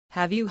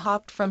Have you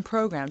hopped from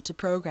program to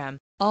program,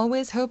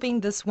 always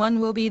hoping this one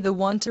will be the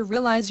one to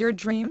realize your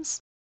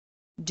dreams?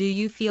 Do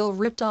you feel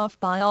ripped off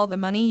by all the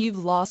money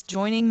you've lost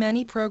joining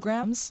many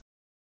programs?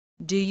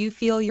 Do you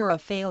feel you're a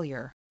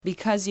failure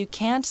because you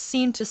can't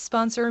seem to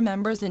sponsor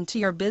members into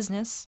your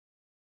business?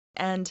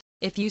 And,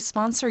 if you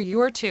sponsor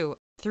your 2,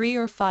 3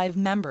 or 5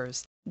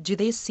 members, do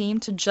they seem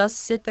to just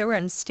sit there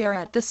and stare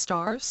at the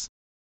stars?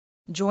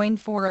 Join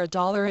for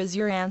 $1 is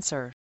your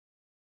answer.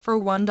 For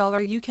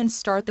 $1 you can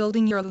start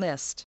building your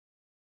list.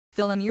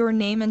 Fill in your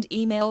name and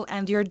email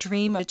and your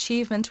dream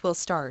achievement will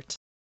start.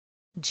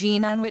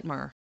 Jean Ann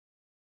Whitmer